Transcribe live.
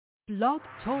Blog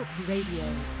Talk Radio.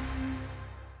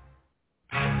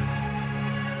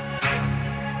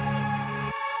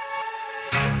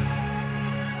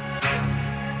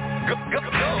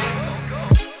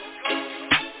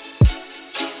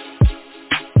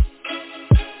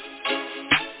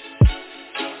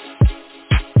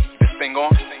 Thing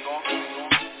on.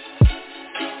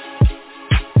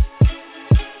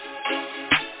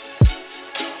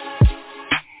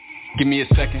 Give me a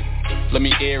second, let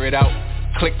me air it out.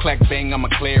 Click, clack, bang, I'ma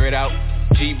clear it out.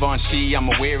 Givenchy,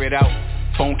 I'ma wear it out.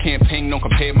 Phone can't ping, don't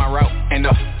compare my route. And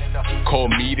call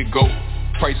me to go.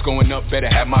 Price going up, better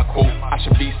have my quote. I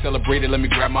should be celebrated, let me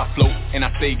grab my float. And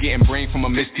I stay getting brain from a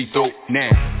misty throat.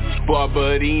 Now,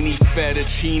 Barberini,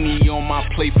 fettuccine on my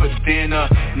plate for dinner.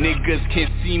 Niggas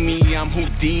can't see me, I'm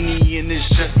Houdini, and it's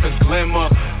just a glimmer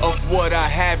of what I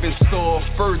have in store.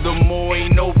 Furthermore,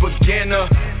 ain't no beginner.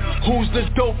 Who's the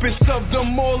dopest of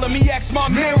them all? Let me ask my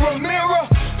mirror, mirror.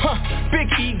 Big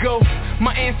ego,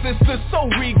 my ancestors so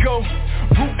regal.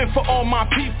 Rooting for all my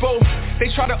people. They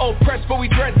try to oppress, but we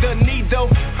dread the need though.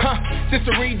 This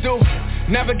a redo.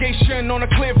 Navigation on a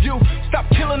clear view. Stop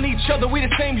killing each other, we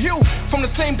the same hue. From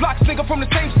the same blocks, nigga, from the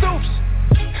same stoops.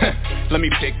 Let me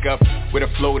pick up with a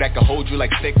flow that can hold you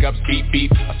like stick-ups. Beep,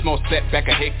 beep, a small setback,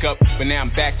 a hiccup. But now I'm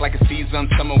back like a season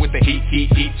summer with the heat,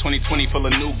 heat, heat. 2020 full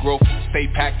of new growth. Stay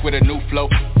packed with a new flow.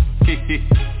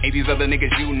 Ain't these other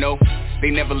niggas you know. They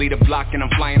never leave a block and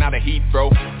I'm flying out of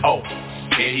Heathrow. Oh,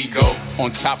 there he go,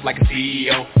 on top like a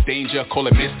CEO. Danger, call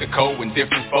it mystical and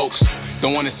different folks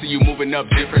don't wanna see you moving up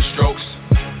different strokes.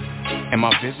 Am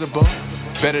I visible?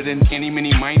 Better than any,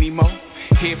 mini, miny, mo?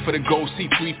 Here for the gold,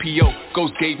 C3PO.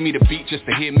 Ghost gave me the beat just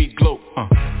to hear me glow.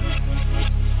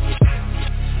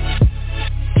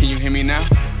 Can you hear me now?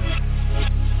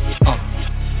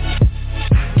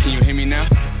 Can you hear me now?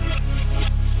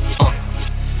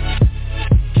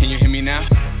 Can you hear me now?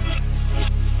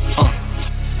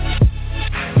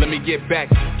 Let me get back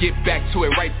to it,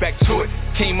 right back to it.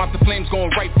 Came out the flames, going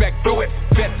right back through it.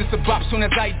 Bet this a bop soon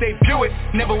as I debut it.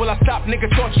 Never will I stop, nigga,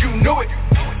 thought you knew it.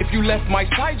 If you left my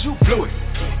side, you blew it.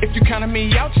 If you counted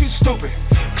me out, you stupid.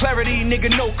 Clarity, nigga,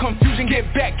 no confusion.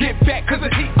 Get back, cause the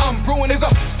heat I'm brewing is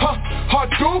a hard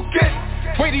to get.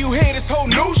 Wait till you hear this whole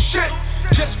new shit.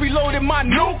 Just reloaded my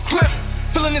new clip.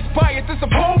 Feeling inspired, this a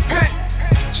pulpit.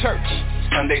 Church,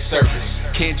 Sunday service.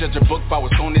 Can't judge a book by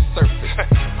what's on its surface.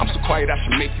 I'm so quiet I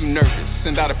should make you nervous.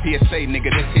 Send out a PSA,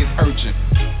 nigga, this is urgent.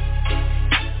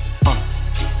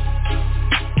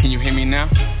 Can you hear me now?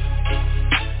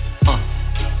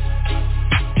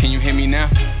 Can you hear me now?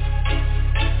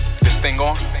 This thing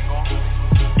on?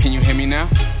 Can you hear me now?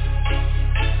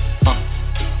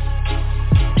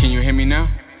 Can you hear me now?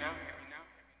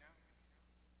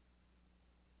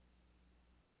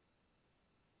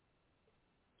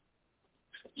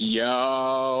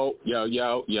 Yo.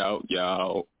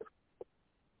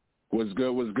 What's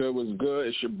good?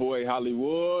 It's your boy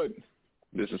Hollywood.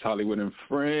 This is Hollywood and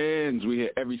Friends. We here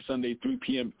every Sunday, 3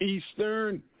 p.m.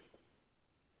 Eastern.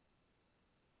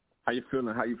 How you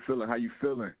feeling?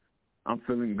 I'm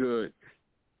feeling good.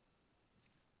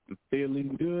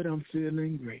 I'm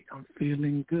feeling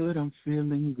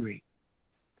great.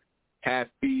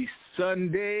 Happy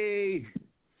Sunday.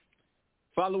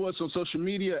 Follow us on social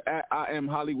media at I Am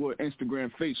Hollywood,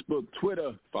 Instagram, Facebook,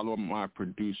 Twitter. Follow my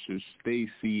producer,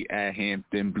 Stacy, at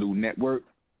Hampton Blue Network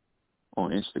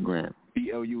on Instagram.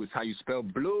 BLU is how you spell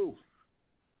blue.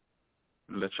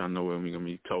 Let y'all know what we're going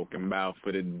to be talking about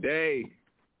for the day.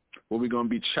 What we're going to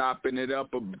be chopping it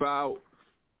up about.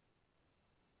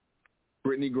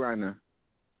 Brittney Griner.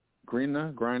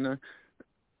 Griner.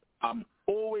 I'm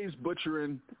always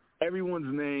butchering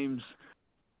everyone's names.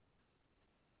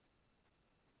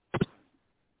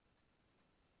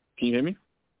 Can you hear me?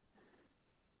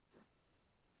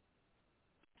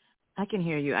 I can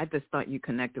hear you. I just thought you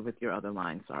connected with your other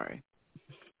line. Sorry.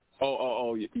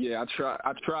 Oh, yeah.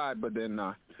 I tried, but then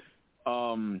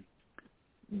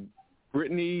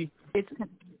Brittney.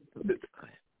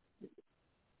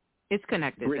 It's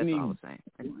connected. Brittney, that's all I was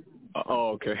saying.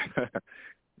 Okay.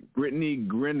 Brittney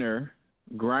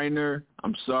Griner.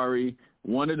 I'm sorry.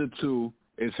 One of the two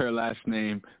is her last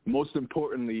name. Most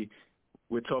importantly,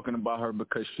 we're talking about her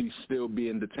because she's still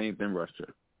being detained in Russia.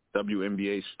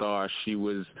 WNBA star. She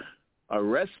was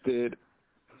arrested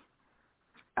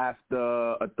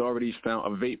after authorities found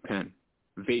a vape pen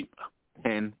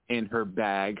in her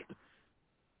bag.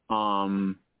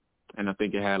 And I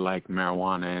think it had like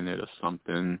marijuana in it or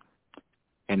something.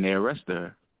 And they arrested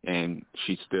her, and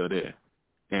she's still there.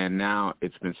 And now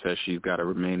it's been said she's got to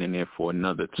remain in there for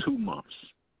another 2 months.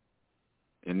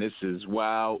 And this is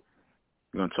wild.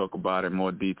 We're going to talk about it in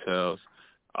more details.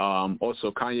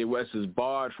 Also, Kanye West is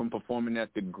barred from performing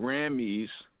at the Grammys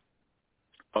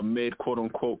amid,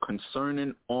 quote-unquote,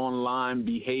 concerning online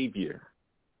behavior.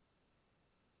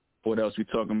 What else we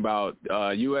talking about?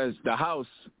 The House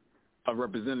of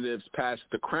Representatives passed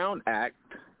the Crown Act,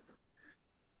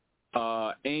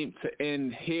 aimed to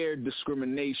end hair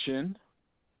discrimination.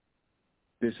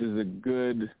 This is a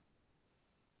good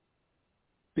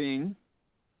thing,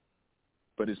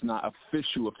 but it's not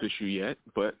official yet.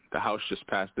 But the House just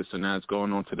passed this, and now it's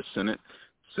going on to the Senate,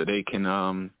 so they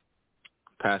can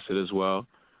pass it as well,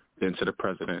 then to the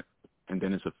president, and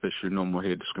then it's official, no more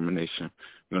hair discrimination.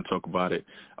 We're going to talk about it.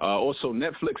 Also,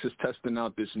 Netflix is testing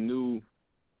out this new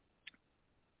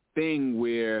thing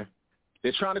where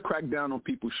they're trying to crack down on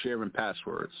people sharing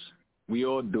passwords. We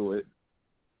all do it.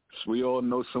 We all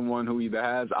know someone who either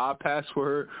has our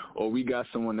password or we got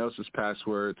someone else's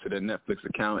password to their Netflix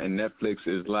account, and Netflix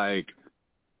is like,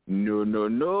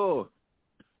 no.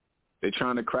 They're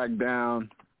trying to crack down.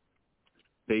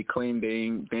 They claim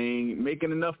they ain't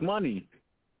making enough money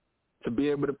to be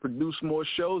able to produce more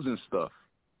shows and stuff.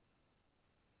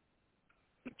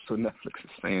 So Netflix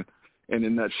is saying, in a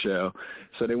nutshell.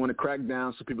 So they want to crack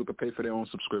down so people can pay for their own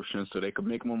subscriptions so they can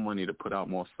make more money to put out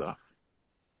more stuff.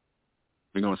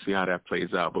 We're going to see how that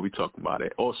plays out, but we talk about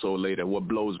it. Also later, what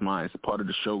blows minds. Part of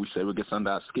the show, we say what gets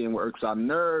under our skin, what irks our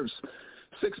nerves.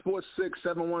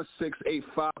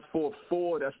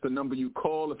 646-716-8544. That's the number you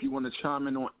call if you want to chime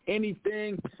in on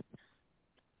anything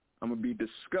I'm going to be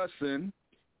discussing.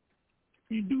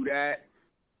 You do that,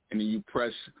 and then you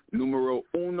press numero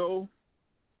uno,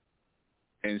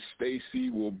 and Stacy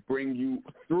will bring you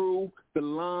through the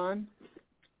line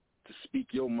to speak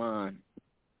your mind.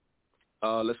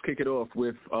 Let's kick it off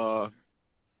with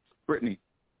Brittney.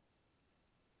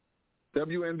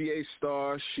 WNBA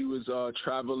star. She was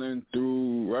traveling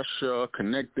through Russia,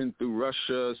 connecting through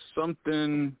Russia. Some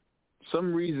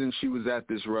reason she was at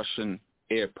this Russian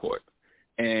airport,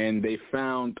 and they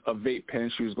found a vape pen.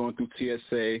 She was going through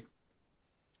TSA.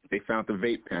 They found the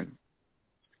vape pen,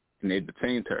 and they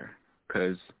detained her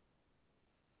because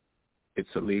it's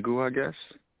illegal, I guess.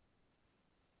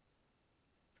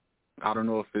 I don't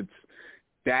know if it's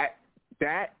that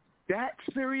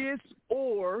serious,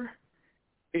 or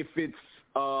if it's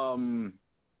kind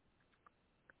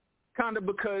of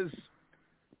because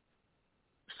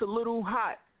it's a little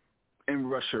hot in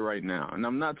Russia right now. And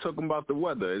I'm not talking about the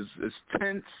weather. It's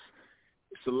tense.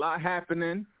 It's a lot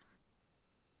happening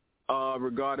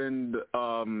regarding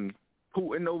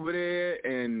Putin over there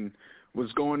and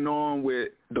what's going on with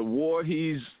the war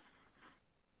he's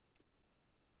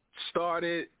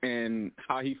started and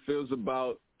how he feels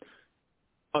about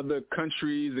other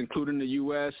countries, including the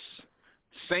U.S.,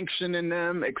 sanctioning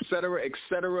them, et cetera, et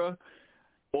cetera.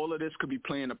 All of this could be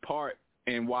playing a part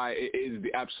in why it is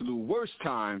the absolute worst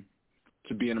time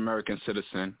to be an American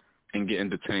citizen and getting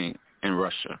detained in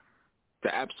Russia.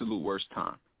 The absolute worst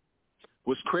time.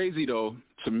 What's crazy, though,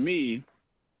 to me,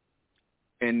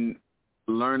 in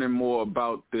learning more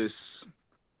about this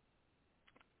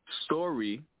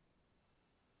story,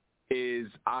 is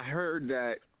I heard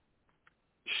that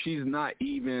they're not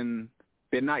even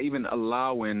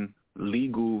allowing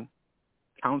legal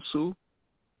counsel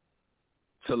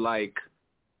to, like,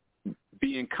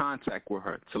 be in contact with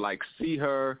her, to, like, see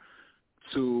her,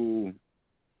 to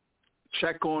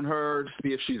check on her, to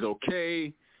see if she's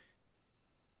okay.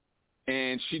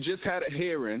 And she just had a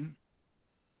hearing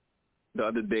the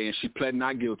other day, and she pled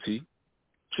not guilty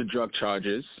to drug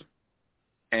charges.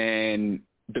 And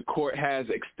the court has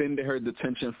extended her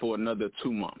detention for another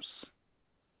 2 months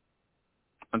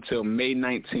until May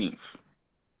 19th.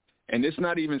 And it's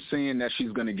not even saying that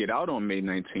she's going to get out on May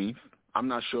 19th. I'm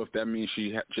not sure if that means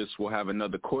she just will have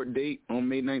another court date on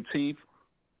May 19th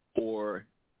or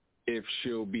if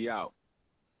she'll be out.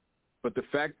 But the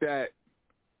fact that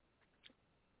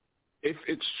if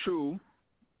it's true,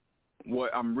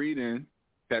 what I'm reading,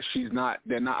 that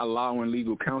they're not allowing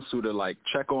legal counsel to, like,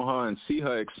 check on her and see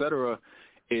her, et cetera,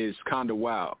 is kind of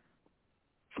wild.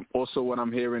 Also, what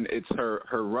I'm hearing, it's her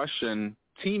Russian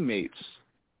teammates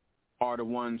are the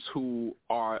ones who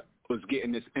was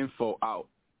getting this info out.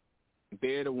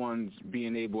 They're the ones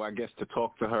being able, I guess, to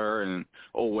talk to her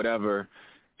or whatever,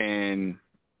 and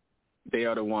they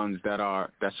are the ones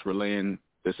that's relaying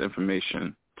this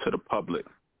information to the public.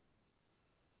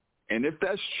 And if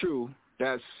that's true,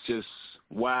 that's just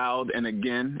wild. And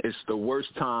again, it's the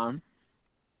worst time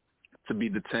to be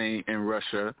detained in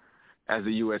Russia as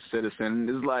a U.S. citizen.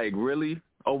 It's like, really?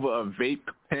 Over a vape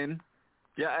pen?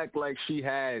 Y'all act like she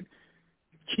had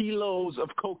kilos of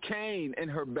cocaine in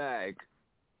her bag,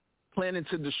 planning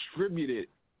to distribute it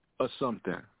or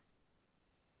something.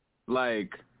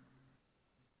 Like,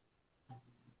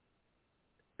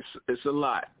 it's a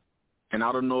lot. And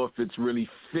I don't know if it's really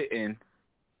fitting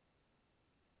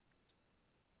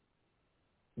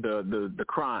the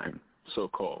crime,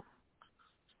 so-called.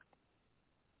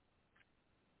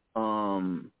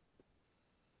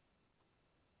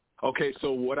 Okay,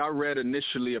 so what I read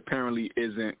initially apparently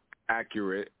isn't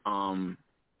accurate. My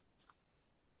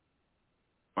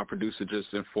producer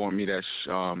just informed me that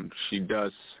she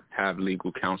does have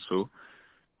legal counsel,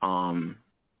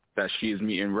 that she is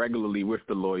meeting regularly with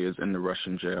the lawyers in the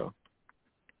Russian jail.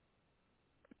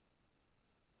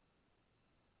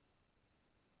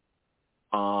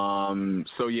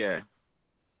 So yeah,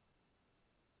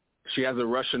 she has a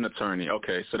Russian attorney.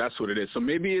 Okay, so that's what it is. So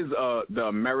maybe is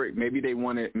maybe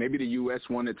the U.S.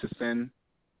 wanted to send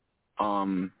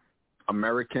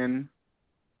American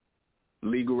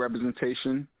legal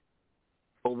representation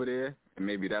over there, and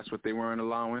maybe that's what they weren't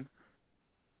allowing,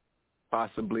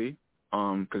 possibly,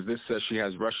 because this says she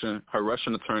has her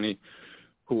Russian attorney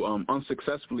who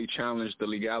unsuccessfully challenged the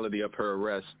legality of her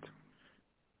arrest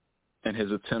and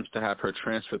his attempts to have her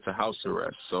transferred to house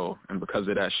arrest. So, and because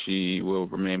of that, she will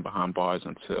remain behind bars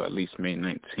until at least May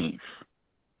 19th.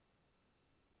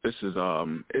 This is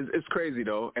it's crazy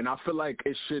though, and I feel like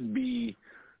it should be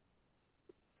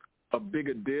a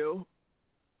bigger deal,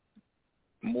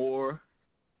 more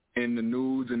in the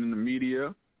news and in the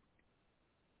media.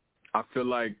 I feel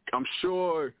like, I'm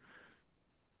sure,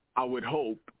 I would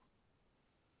hope,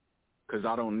 because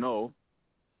I don't know,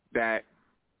 that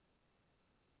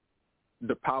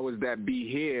the powers that be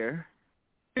here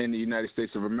in the United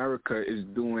States of America is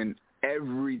doing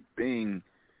everything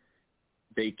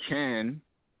they can.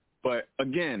 But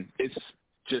again, it's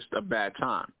just a bad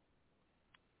time.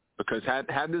 Because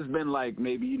had this been like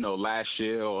maybe, last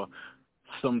year or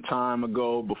some time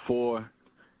ago before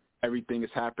everything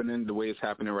is happening the way it's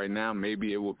happening right now,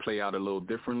 maybe it would play out a little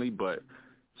differently. But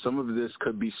some of this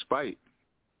could be spite.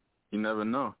 You never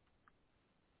know.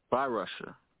 By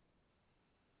Russia.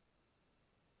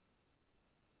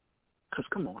 Because,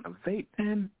 come on, a vape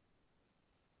pen?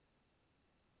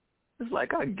 It's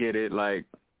like, I get it, like,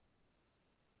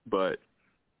 but,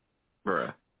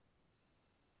 bruh,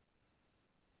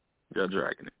 you're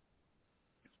dragging it.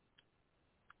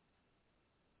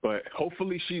 But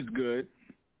hopefully she's good,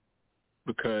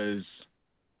 because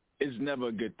it's never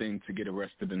a good thing to get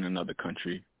arrested in another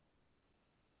country.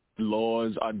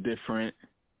 Laws are different.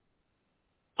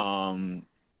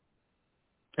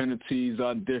 Penalties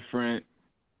are different.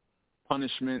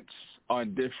 Punishments are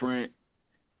different.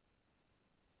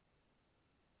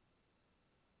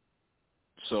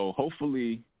 So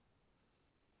hopefully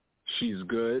she's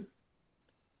good,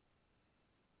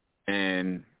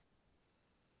 and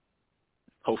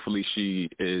hopefully she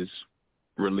is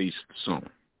released soon.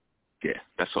 Yeah,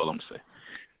 that's all I'm saying.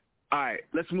 All right,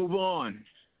 let's move on.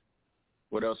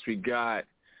 What else we got?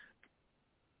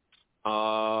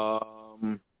 Hot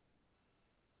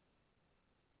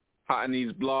in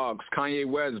these blogs. Kanye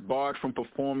West barred from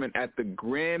performing at the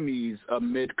Grammys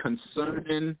amid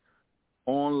concerning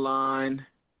online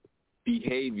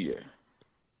behavior.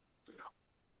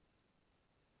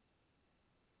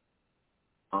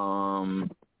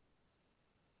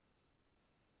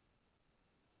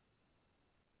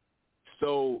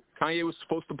 So Kanye was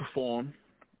supposed to perform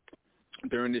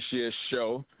during this year's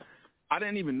show. I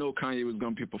didn't even know Kanye was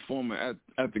going to be performing at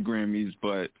the Grammys,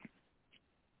 but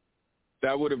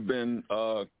that would have been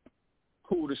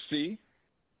cool to see.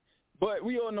 But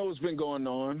we all know what's been going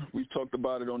on. We've talked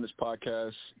about it on this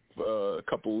podcast for a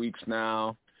couple weeks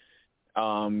now.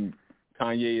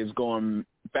 Kanye is going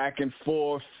back and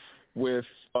forth with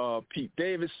Pete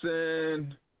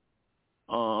Davidson,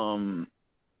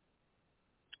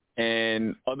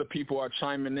 and other people are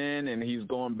chiming in, and he's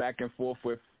going back and forth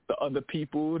with the other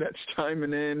people that's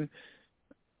chiming in,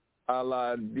 a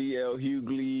la D.L.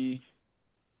 Hughley.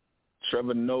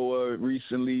 Trevor Noah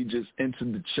recently just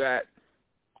entered the chat,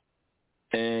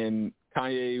 and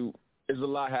Kanye, is a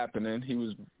lot happening. He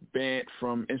was banned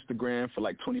from Instagram for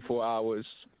like 24 hours,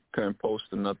 couldn't post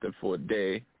nothing for a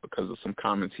day because of some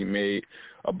comments he made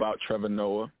about Trevor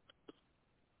Noah.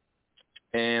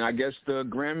 And I guess the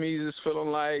Grammys is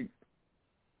feeling like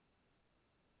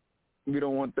we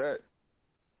don't want that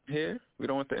here. We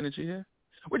don't want the energy here,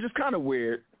 which is kind of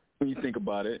weird when you think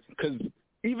about it, because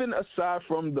even aside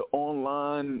from the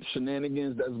online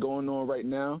shenanigans that's going on right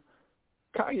now,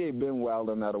 Kanye been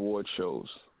wilding at award shows.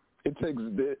 It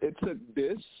took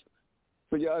this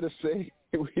for y'all to say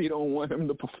we don't want him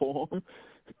to perform.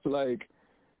 Like,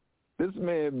 this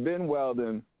man been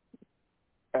wilding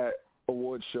at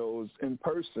award shows in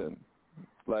person.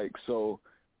 Like, so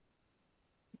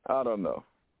I don't know.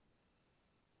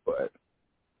 But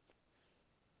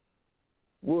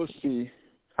we'll see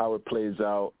how it plays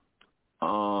out.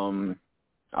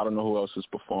 I don't know who else is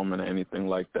performing or anything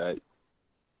like that.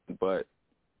 But,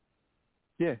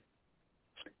 yeah.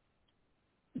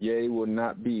 Ye will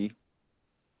not be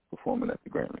performing at the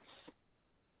Grammys.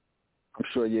 I'm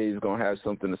sure Ye's going to have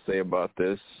something to say about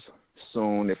this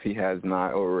soon if he has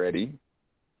not already.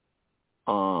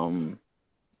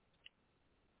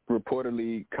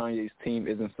 Reportedly, Kanye's team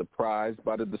isn't surprised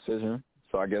by the decision,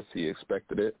 so I guess he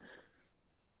expected it.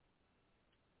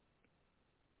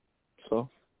 So,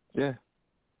 yeah.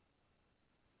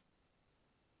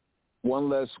 One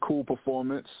less cool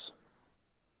performance.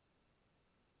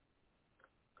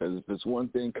 Because if it's one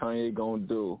thing Kanye gonna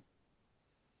do,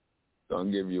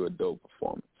 gonna give you a dope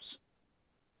performance.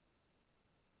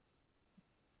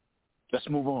 Let's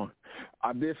move on.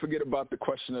 I did forget about the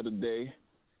question of the day.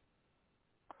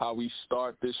 How we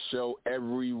start this show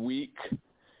every week.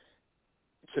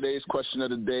 Today's question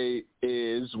of the day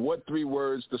is, what 3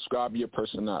 words describe your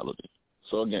personality?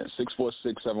 So, again,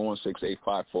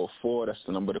 646-716-8544. That's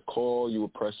the number to call. You will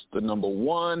press the number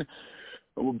 1. And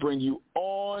we'll bring you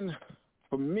on.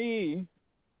 For me,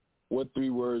 what 3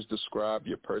 words describe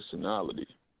your personality?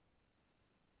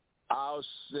 I'll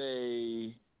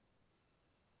say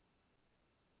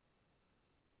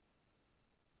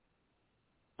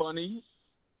funny.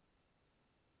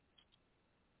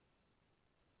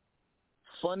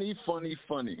 Funny.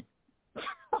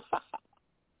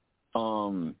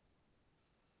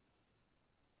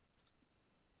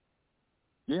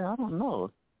 Yeah, I don't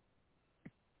know.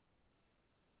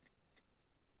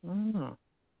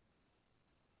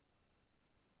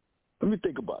 Let me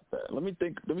think about that. Let me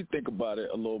think about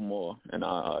it a little more, and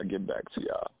I'll get back to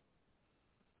y'all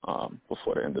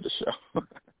before the end of the show.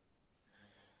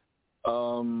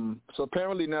 So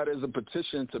apparently now there's a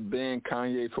petition to ban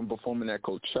Kanye from performing at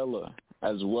Coachella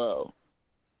as well.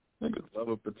 Niggas love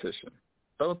a petition,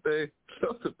 don't they?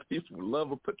 Don't the people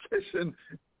love a petition?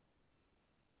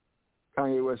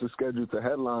 Kanye West is scheduled to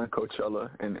headline Coachella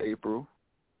in April.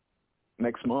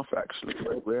 Next month, actually.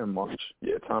 We're in March.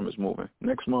 Yeah, time is moving.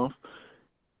 Next month,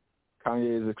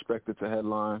 Kanye is expected to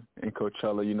headline in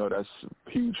Coachella. You know, that's a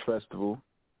huge festival.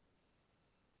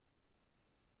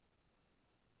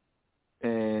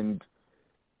 And,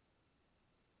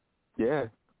 yeah,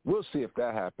 we'll see if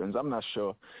that happens. I'm not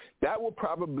sure. That will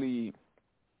probably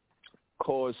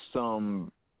cause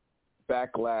some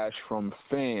backlash from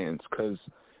fans because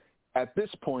at this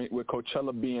point, with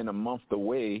Coachella being a month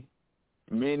away,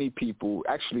 many people,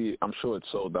 actually, I'm sure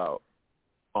it's sold out,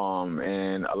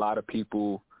 and a lot of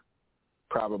people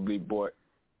probably bought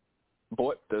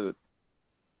the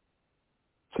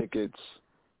tickets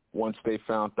once they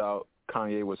found out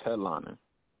Kanye was headlining.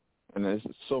 And there's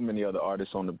so many other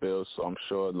artists on the bill, so I'm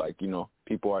sure,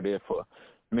 people are there for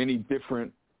many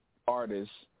different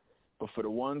artists. But for the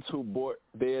ones who bought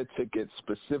their tickets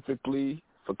specifically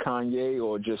for Kanye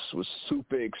or just was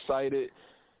super excited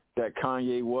that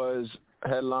Kanye was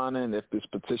headlining, if this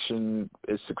petition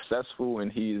is successful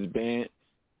and he is banned,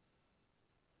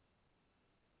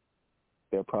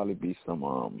 there'll probably be some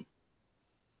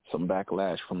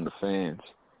backlash from the fans.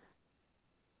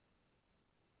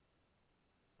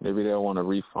 Maybe they'll want a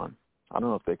refund. I don't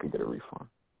know if they could get a refund,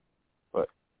 but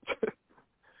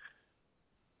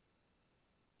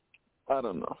I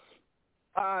don't know.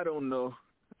 I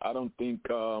don't think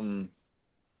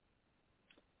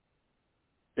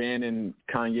banning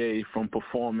Kanye from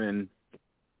performing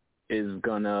is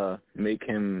going to make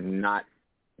him not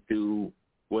do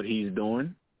what he's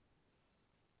doing.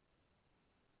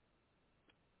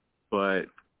 But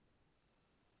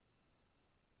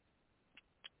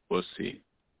we'll see.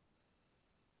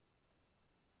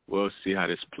 We'll see how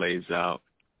this plays out.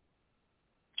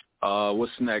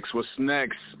 What's next?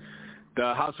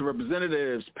 The House of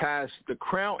Representatives passed the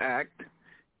Crown Act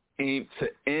aimed to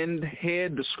end hair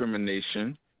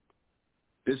discrimination.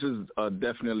 This is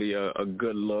definitely a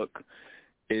good look.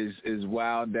 Is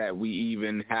wild that we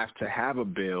even have to have a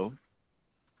bill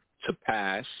to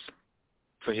pass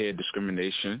for hair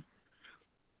discrimination.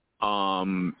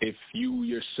 If you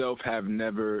yourself have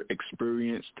never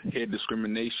experienced hair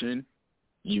discrimination,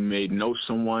 you may know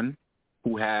someone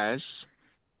who has.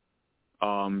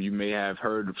 You may have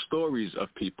heard of stories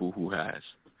of people who has.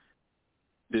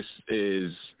 This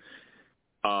is,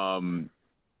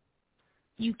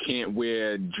 you can't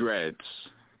wear dreads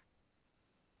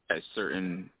at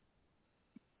certain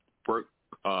work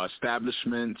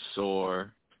establishments,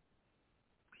 or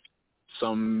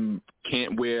some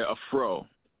can't wear a fro.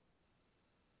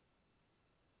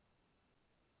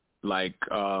 Like,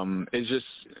 it's just,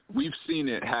 we've seen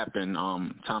it happen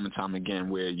time and time again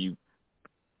where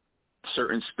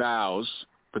certain styles,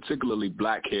 particularly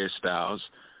black hairstyles,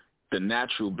 the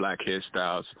natural black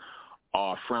hairstyles,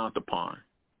 are frowned upon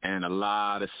in a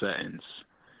lot of settings.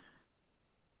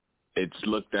 It's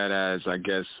looked at as, I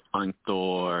guess,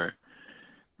 or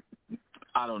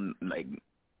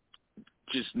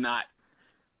just not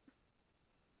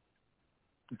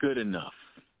good enough.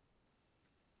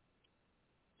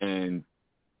 And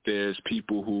there's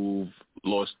people who've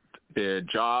lost their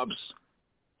jobs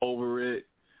over it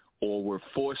or were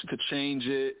forced to change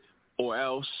it or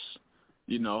else,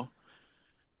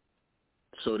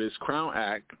 So this Crown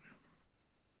Act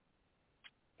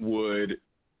would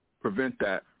prevent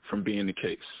that from being the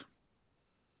case.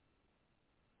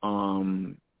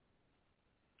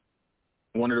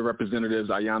 One of the representatives,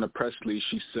 Ayanna Pressley,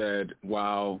 she said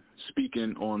while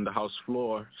speaking on the House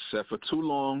floor, said for too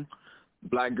long,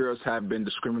 black girls have been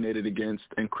discriminated against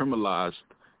and criminalized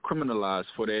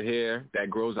for their hair that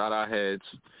grows out our heads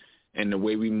and the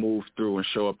way we move through and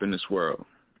show up in this world.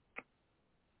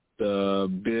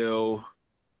 The bill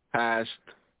passed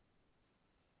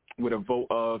with a vote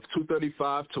of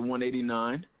 235 to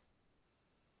 189,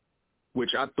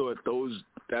 which I thought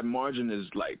that margin is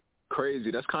like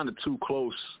crazy. That's kind of too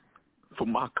close for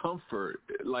my comfort.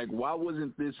 Like, why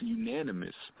wasn't this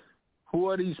unanimous? Who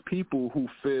are these people who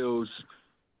feels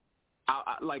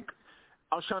I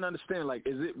was trying to understand, like,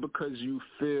 is it because you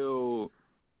feel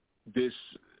this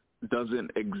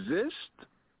doesn't exist,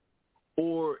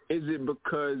 or is it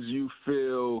because you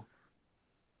feel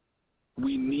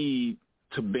we need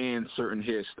to ban certain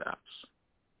hairstyles?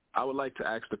 I would like to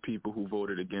ask the people who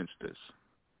voted against this.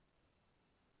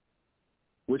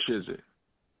 Which is it?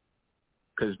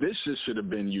 Because this just should have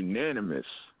been unanimous,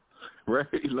 right?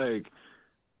 Like,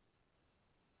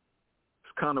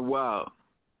 it's kind of wild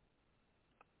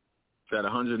that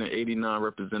 189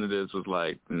 representatives was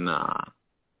like, nah,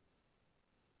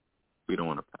 we don't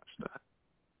want to pass that.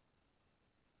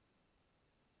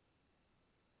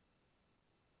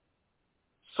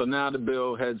 So now the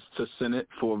bill heads to Senate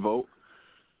for a vote.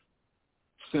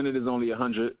 Senate is only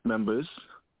 100 members.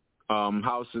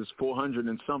 House is 400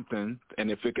 and something.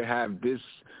 And if it could have this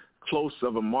close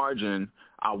of a margin,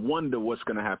 I wonder what's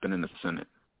going to happen in the Senate.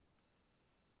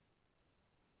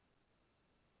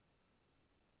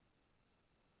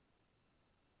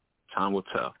 Time will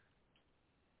tell.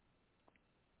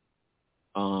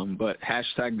 But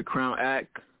hashtag the Crown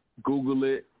Act, Google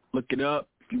it, look it up.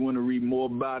 If you want to read more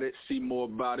about it, see more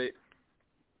about it.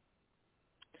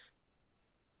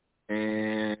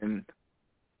 And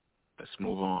let's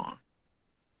move on.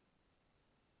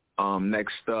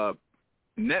 Next up,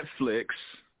 Netflix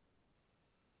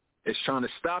is trying to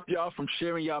stop y'all from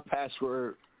sharing y'all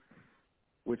password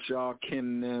with y'all kin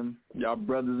and them, y'all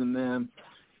brothers and them,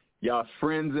 y'all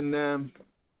friends and them.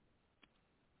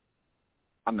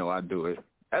 I know I do it.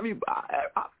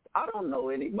 I don't know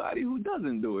anybody who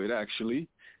doesn't do it, actually.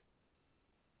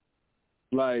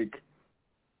 Like,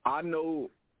 I know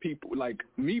people, like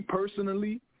me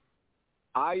personally,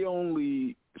 I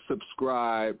only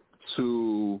subscribe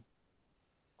to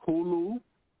Hulu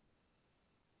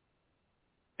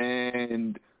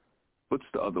and what's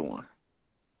the other one?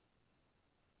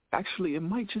 Actually, it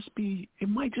might just be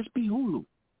Hulu.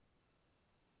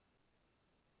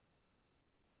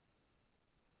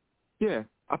 Yeah,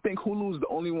 I think Hulu is the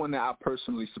only one that I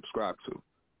personally subscribe to.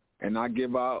 And I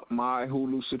give out my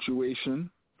Hulu situation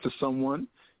to someone,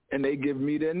 and they give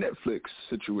me their Netflix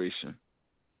situation.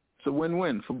 It's a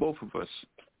win-win for both of us.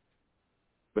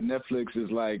 But Netflix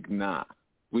is like, nah,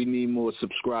 we need more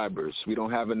subscribers. We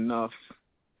don't have enough.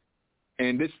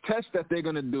 And this test that they're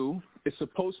going to do is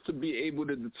supposed to be able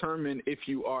to determine if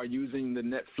you are using the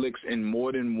Netflix in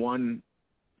more than one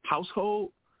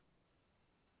household,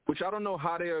 which I don't know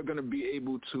how they are going to be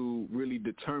able to really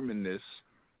determine this,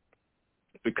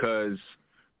 because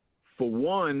for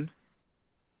one,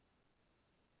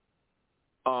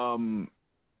 I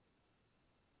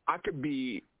could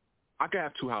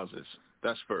have two houses.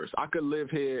 That's first. I could live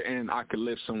here and I could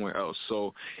live somewhere else.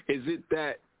 So is it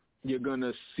that you're going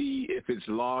to see if it's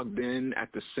logged in at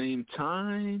the same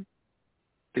time?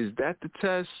 Is that the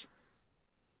test?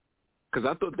 Because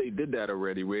I thought they did that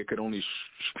already, where it could only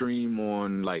stream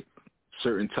on, like,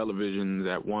 certain televisions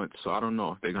at once. So I don't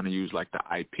know if they're going to use, like, the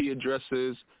IP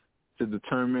addresses to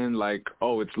determine, like,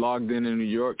 oh, it's logged in New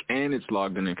York and it's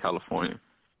logged in California.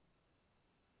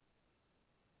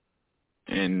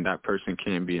 And that person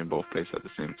can't be in both places at the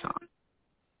same time.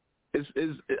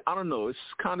 I don't know. It's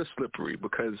kind of slippery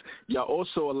because y'all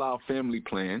also allow family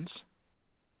plans,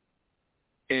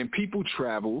 and people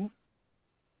travel,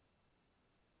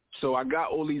 So I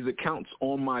got all these accounts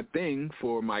on my thing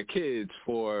for my kids,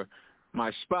 for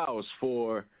my spouse,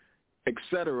 for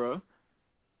etc.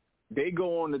 They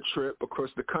go on the trip across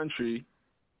the country,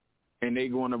 and they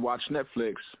go on to watch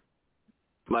Netflix.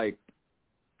 Like,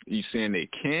 you saying they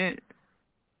can't?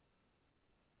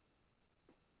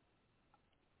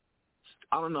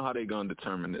 I don't know how they're going to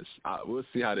determine this. We'll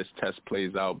see how this test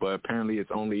plays out, but apparently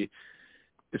it's only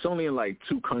in like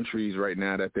 2 countries right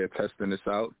now that they're testing this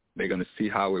out. They're going to see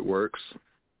how it works,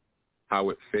 how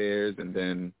it fares, and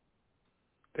then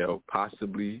they'll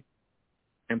possibly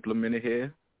implement it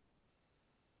here.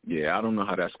 Yeah, I don't know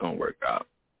how that's going to work out.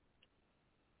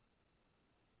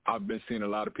 I've been seeing a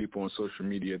lot of people on social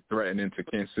media threatening to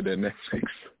cancel their Netflix.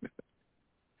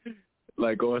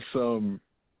 Like, or some,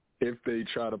 if they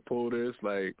try to pull this,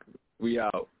 like, we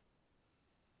out.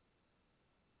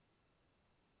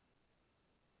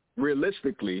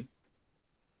 Realistically,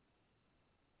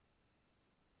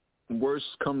 worst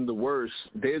come to worst,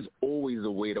 there's always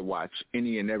a way to watch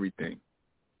any and everything.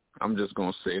 I'm just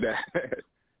going to say that.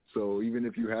 So even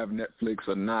if you have Netflix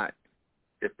or not,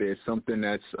 if there's something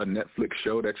that's a Netflix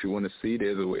show that you want to see,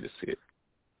 there's a way to see it.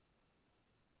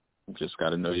 You just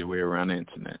got to know your way around the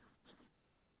internet.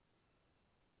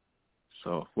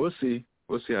 So we'll see.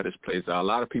 We'll see how this plays out. A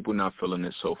lot of people not feeling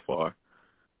it so far.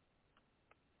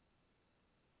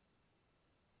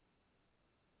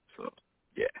 So,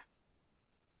 yeah.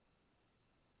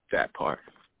 That part.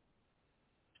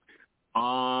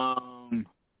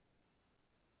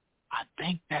 I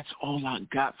think that's all I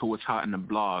got for what's hot in the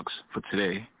blogs for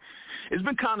today. It's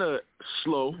been kind of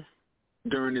slow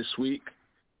during this week.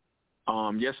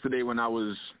 Yesterday when I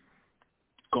was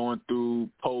going through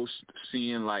posts,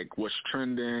 seeing like what's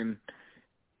trending,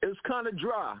 it was kind of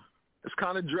dry. It's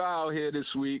kind of dry out here this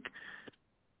week.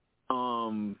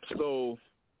 So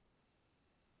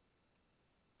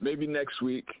maybe next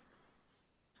week,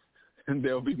 and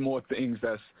there'll be more things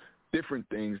different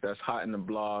things that's hot in the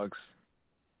blogs.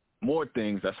 More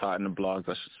things that's hot in the blogs,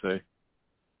 I should say.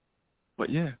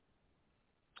 But yeah.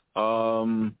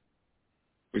 We're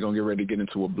going to get ready to get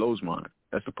into what blows mine.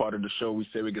 That's the part of the show we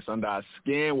say we gets under our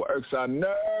skin, what irks our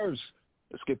nerves.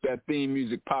 Let's get that theme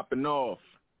music popping off.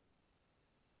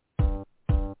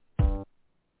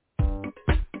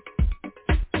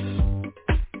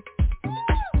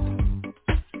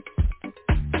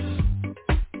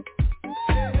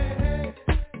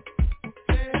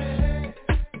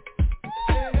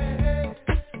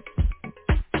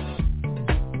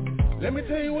 Let me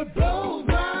tell you what blows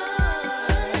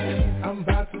mine. I'm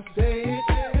about to say it,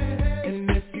 and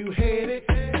if you hate it,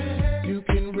 you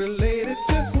can relate it.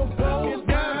 Just what blows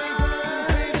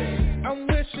mine. I'm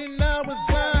wishing I was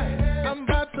blind. I'm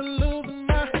about to lose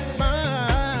my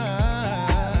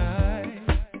mind.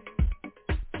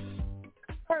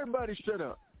 Everybody shut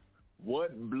up.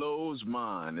 What blows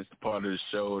mine? It's the part of the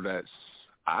show that's,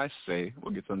 I say,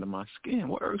 what gets under my skin,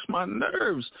 what irks my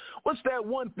nerves. What's that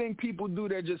one thing people do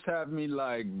that just have me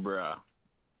like, bruh?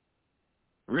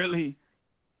 Really?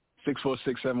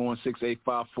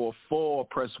 646-716-8544.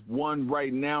 Press 1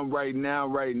 right now, right now,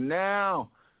 right now.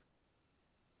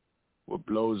 What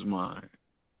blows mine?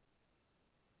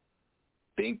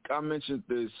 I think I mentioned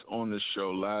this on the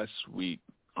show last week.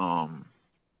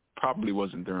 Probably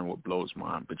wasn't during what blows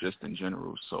mine, but just in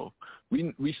general. So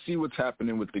we see what's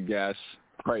happening with the gas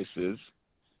prices,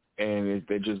 and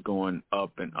they're just going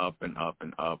up and up and up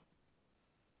and up.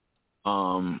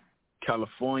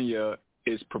 California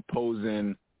is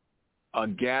proposing a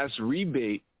gas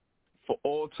rebate for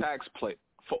all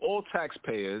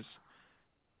taxpayers,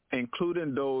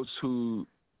 including those who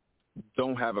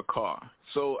don't have a car.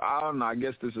 So I don't know. I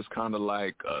guess this is kind of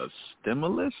like a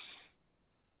stimulus.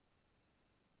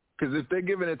 Because if they're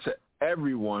giving it to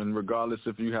everyone, regardless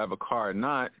if you have a car or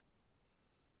not,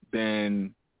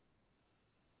 then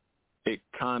it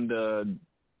kind of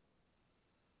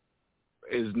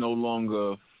is no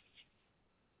longer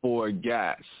for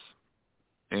gas.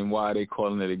 And why are they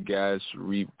calling it a gas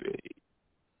rebate?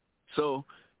 So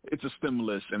it's a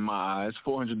stimulus in my eyes,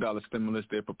 $400 stimulus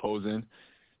they're proposing.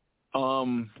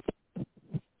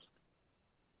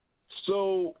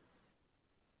 So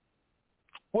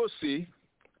we'll see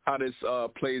how this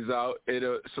plays out.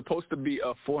 It's supposed to be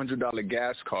a $400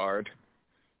 gas card.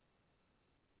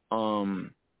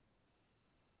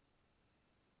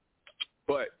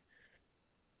 But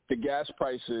the gas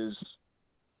prices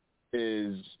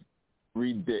is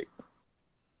ridiculous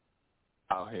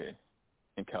out here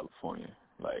in California.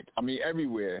 Like, I mean,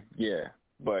 everywhere, yeah.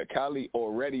 But Cali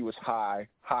already was higher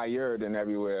than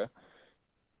everywhere,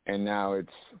 and now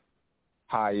it's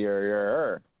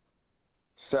higher.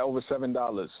 So over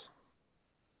 $7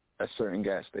 at certain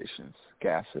gas stations.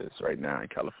 Gases right now in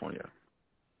California.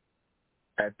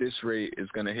 At this rate,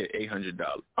 it's gonna hit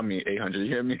 $800. $800. You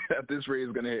hear me? At this rate,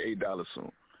 it's gonna hit $8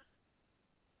 soon.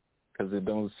 Because it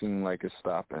don't seem like it's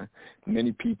stopping.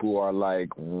 Many people are like,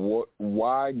 "What?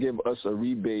 Why give us a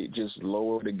rebate? Just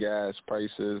lower the gas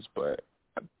prices." But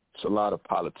it's a lot of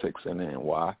politics in it, and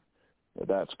why?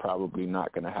 That's probably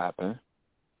not going to happen.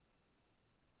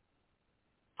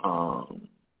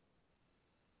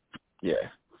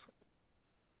 Yeah,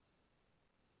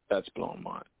 that's blowing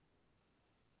my mind.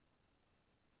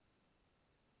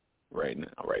 Right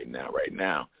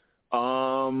now.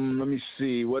 Let me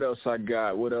see. What else I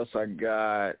got?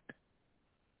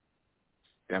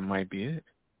 That might be it.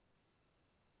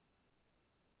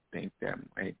 I think that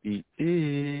might be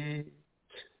it.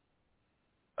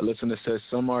 A listener says,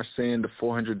 some are saying the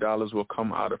 $400 will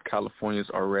come out of California's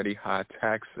already high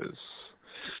taxes.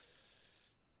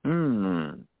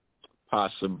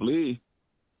 Possibly.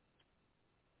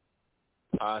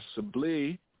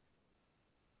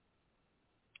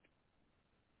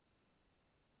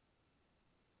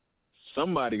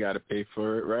 Somebody got to pay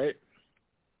for it, right?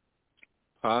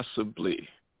 Possibly.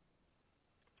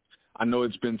 I know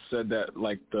it's been said that,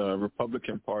 like, the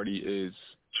Republican Party is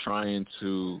trying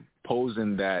to pose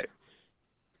in that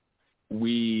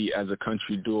we as a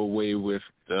country do away with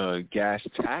the gas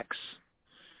tax,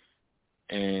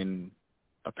 and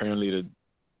apparently the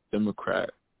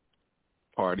Democrat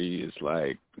Party is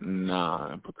like,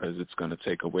 nah, because it's going to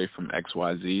take away from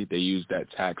XYZ. They use that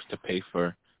tax to pay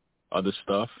for other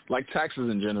stuff, like taxes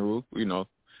in general. You know,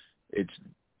 it's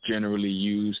generally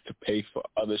used to pay for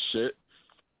other shit.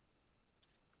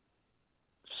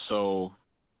 So,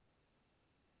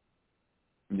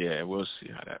 yeah, we'll see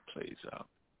how that plays out.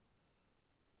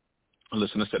 A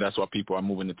listener said that's why people are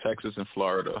moving to Texas and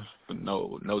Florida for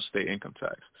no state income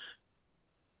tax.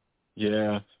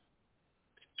 Yeah.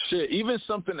 Shit, even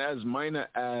something as minor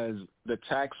as the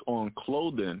tax on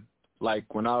clothing, like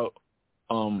when I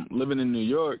living in New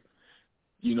York,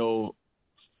 you know,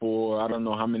 for I don't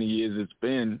know how many years it's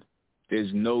been,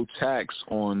 there's no tax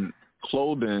on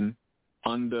clothing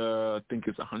under, I think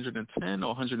it's $110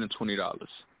 or $120,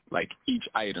 like each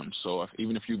item. So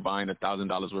even if you're buying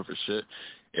 $1,000 worth of shit,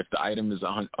 if the item is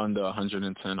under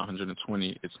 110,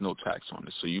 120, it's no tax on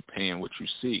it. So you're paying what you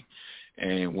see.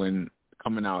 And when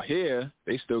coming out here,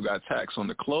 they still got tax on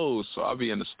the clothes. So I'll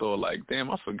be in the store like, damn,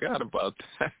 I forgot about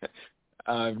that.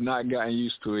 I've not gotten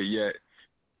used to it yet.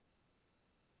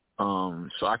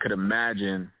 So I could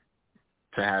imagine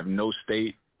to have no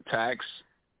state tax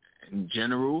in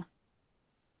general.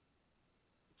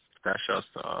 That shouts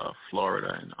to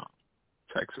Florida and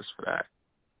Texas for that.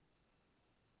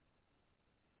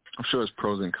 I'm sure there's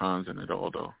pros and cons in it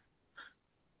all, though.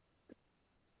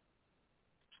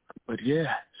 But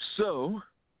yeah, so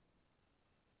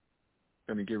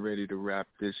gonna get ready to wrap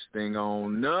this thing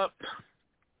on up.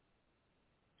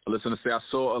 Listen to say I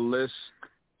saw a list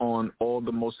on all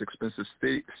the most expensive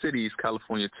cities.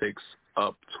 California takes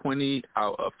up 20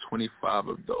 out of 25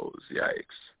 of those. Yikes.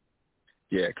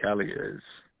 Yeah, Cali is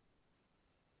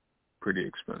pretty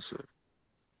expensive.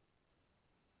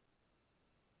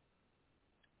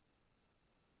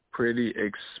 Pretty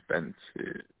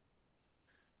expensive.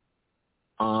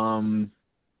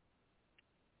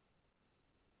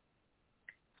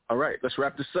 All right, let's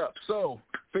wrap this up. So,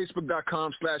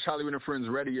 Facebook.com/Hollywood and Friends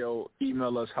Radio.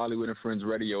 Email us,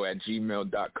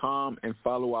 HollywoodandFriendsRadio@gmail.com. And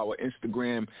follow our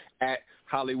Instagram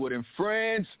 @Hollywood and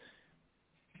Friends.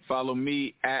 Follow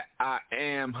me @I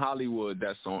Am Hollywood.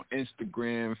 That's on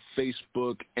Instagram,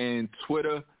 Facebook, and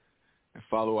Twitter. And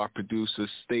follow our producer,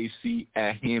 Stacy,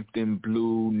 @Hampton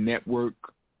Blue Network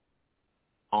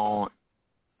on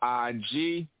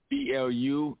IG.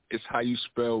 BLU is how you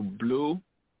spell blue.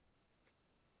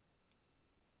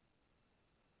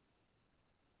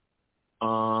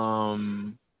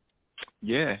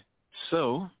 Yeah,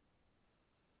 so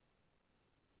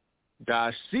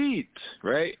that's it,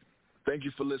 right? Thank you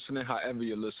for listening, however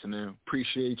you're listening.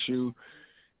 Appreciate you.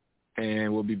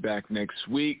 And we'll be back next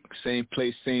week. Same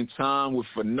place, same time, with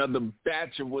another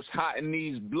batch of what's hot in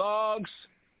these blogs.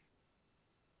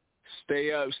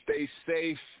 Stay up, stay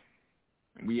safe.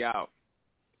 We out.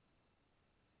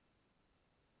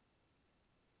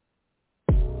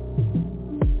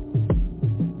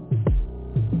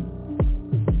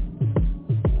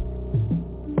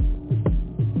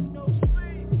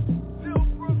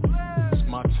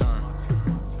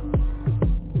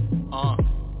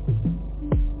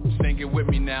 With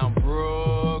me now,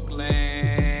 Brooklyn.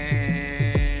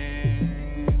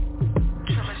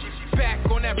 Back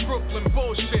on that Brooklyn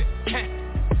bullshit.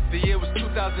 The year was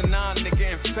 2009,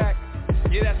 nigga, in fact.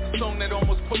 Yeah, that's the song that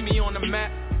almost put me on the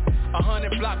map.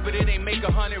 100 block, but it ain't make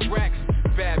 100 racks.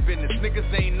 Bad business, niggas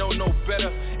ain't no better.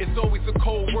 It's always a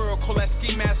cold world, call that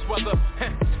ski mask weather.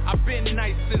 I've been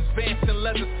nice since Vance and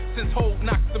Leathers, since Hov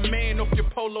knocked the man off your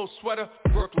polo sweater.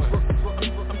 Brooklyn,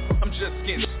 I'm just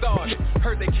getting started.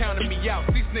 Heard they counted me out,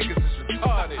 these niggas is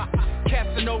retarded.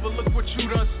 Casanova, look what you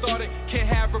done started. Can't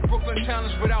have a Brooklyn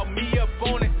challenge without me up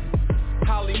on it.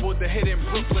 Hollywood, the hidden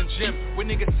Brooklyn gym. When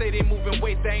niggas say they moving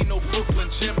weight, they ain't no Brooklyn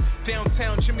gym.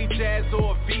 Downtown Jimmy Jazz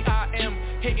or VIM.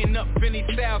 Hitting up Benny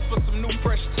Styles for some new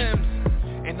fresh Timbs.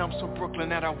 And I'm so Brooklyn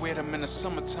that I wear them in the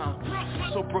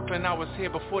summertime. So Brooklyn, I was here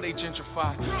before they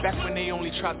gentrified. Back when they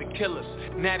only tried to kill us.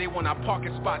 Now they want our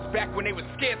parking spots. Back when they was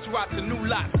scared to out the new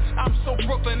lots. I'm so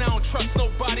Brooklyn, I don't trust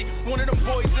nobody. One of them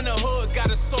boys in the hood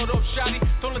got a sawed off shotty.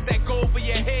 Don't let that go over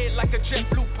your head like a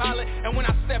JetBlue pilot. And when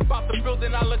I step out the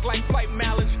building, I look like Flight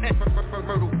Mileage.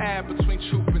 Myrtle Ave between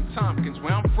Troop and Tompkins.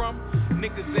 Where I'm from,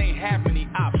 niggas ain't have many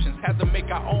options. Had to make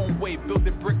our own way, build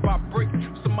it brick by brick.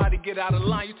 Somebody get out of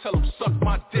line, you tell them suck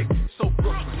my dick. So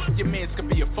Brooklyn, your mans could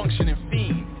be a functioning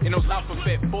fiend. And those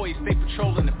alphabet boys, they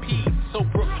patrolling the P's. So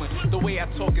Brooklyn, the way I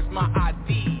talk is my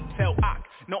ID. Tell Ock,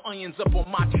 no onions up on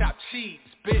my chopped cheese.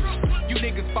 Bitch, you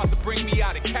niggas about to bring me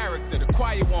out of character. The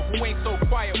quiet one who ain't so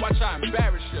quiet, watch I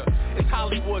embarrass ya. It's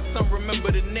Hollywood, some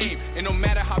remember the name. And no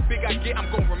matter how big I get, I'm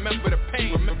gon' remember the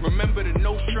pain. Remember the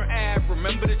Nostrand Ave,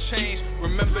 remember the change.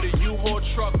 Remember the U-Haul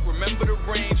truck, remember the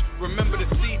range. Remember the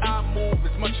CI move,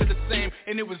 it's much of the same.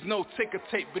 And it was no ticker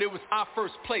tape, but it was our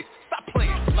first place. Stop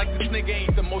playing, like this nigga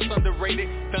ain't the most underrated.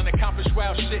 Done accomplished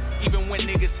wild shit, even when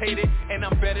niggas hate it. And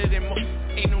I'm better than most,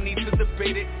 ain't no need to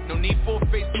debate it. No need for a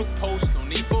Facebook post, no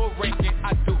need for a ranking.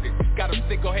 I do this, got them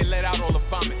sick, go ahead, let out all the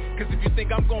vomit. Cause if you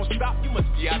think I'm gonna stop, you must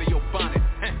be out of your bonnet.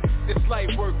 It's light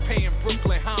work paying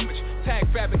Brooklyn homage. Tag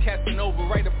Fabric Casanova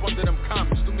right up under them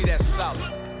comments. Do me that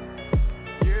solid.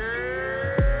 Yeah.